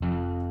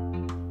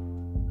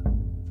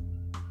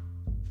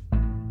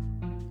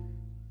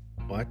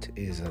what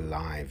is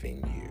alive in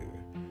you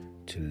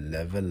to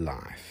live a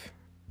life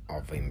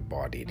of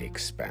embodied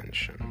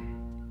expansion.